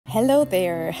Hello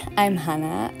there, I'm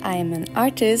Hannah. I'm an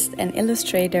artist and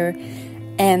illustrator,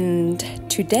 and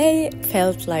today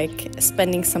felt like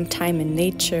spending some time in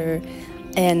nature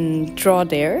and draw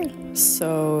there.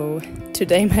 So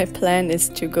today my plan is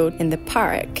to go in the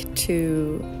park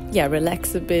to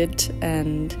relax a bit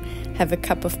and have a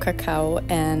cup of cacao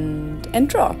and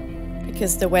draw.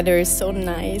 Because the weather is so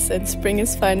nice and spring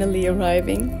is finally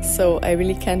arriving, so I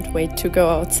really can't wait to go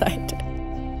outside.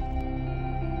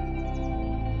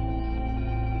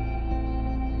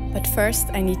 But first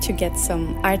I need to get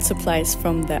some art supplies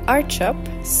from the art shop,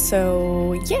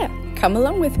 so yeah, come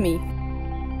along with me.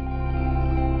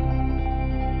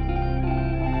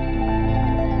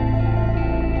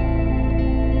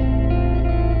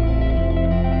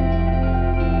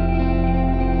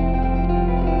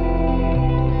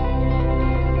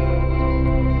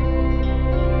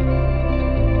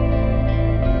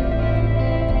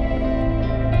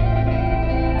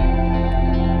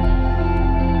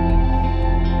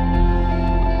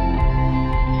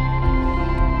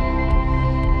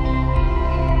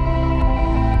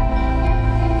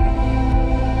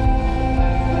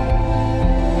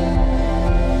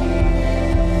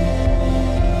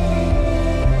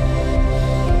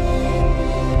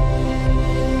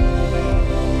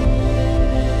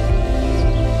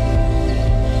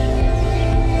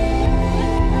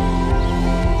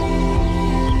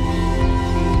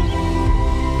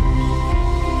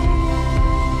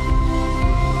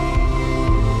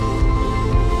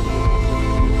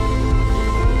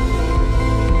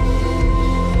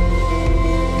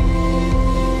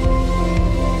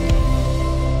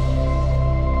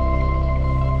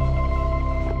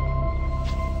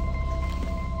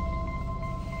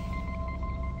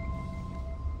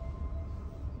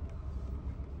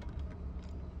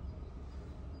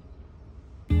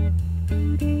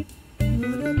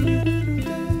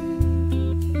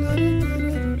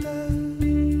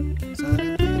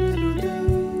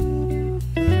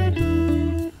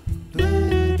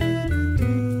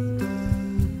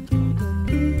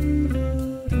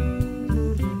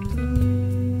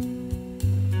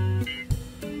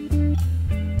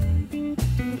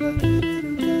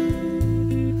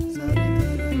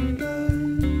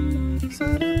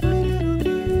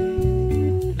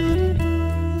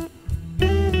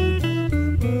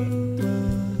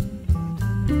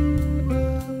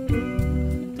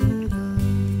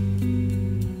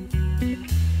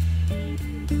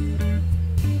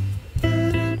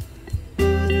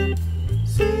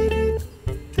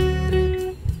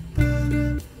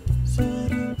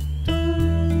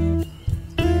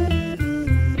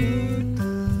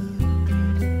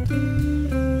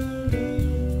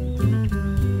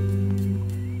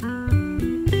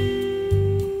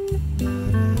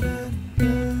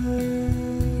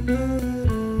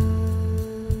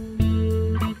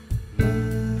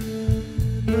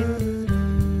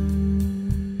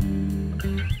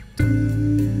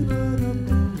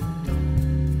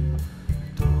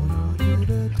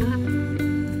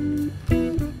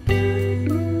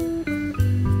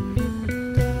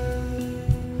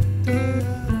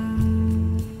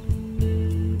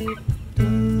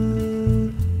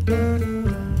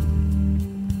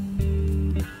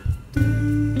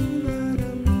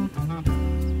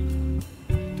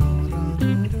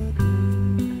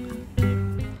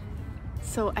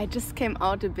 So I just came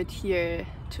out a bit here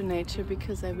to nature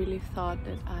because I really thought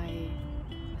that I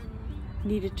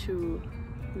needed to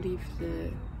leave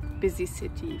the busy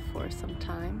city for some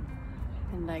time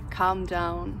and like calm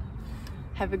down,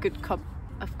 have a good cup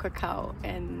of cacao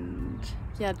and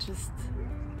just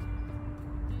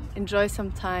enjoy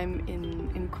some time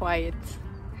in quiet.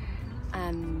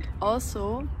 And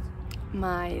also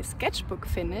my sketchbook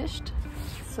finished,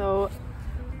 so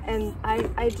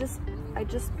I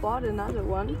just bought another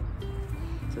one,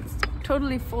 so it's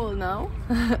totally full now.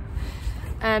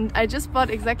 And I just bought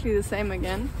exactly the same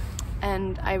again,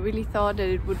 and I really thought that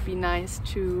it would be nice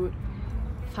to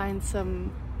find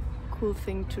some cool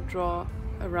thing to draw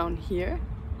around here.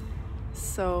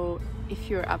 So if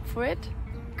you're up for it,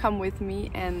 come with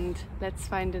me and let's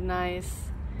find a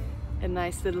nice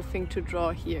little thing to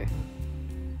draw here.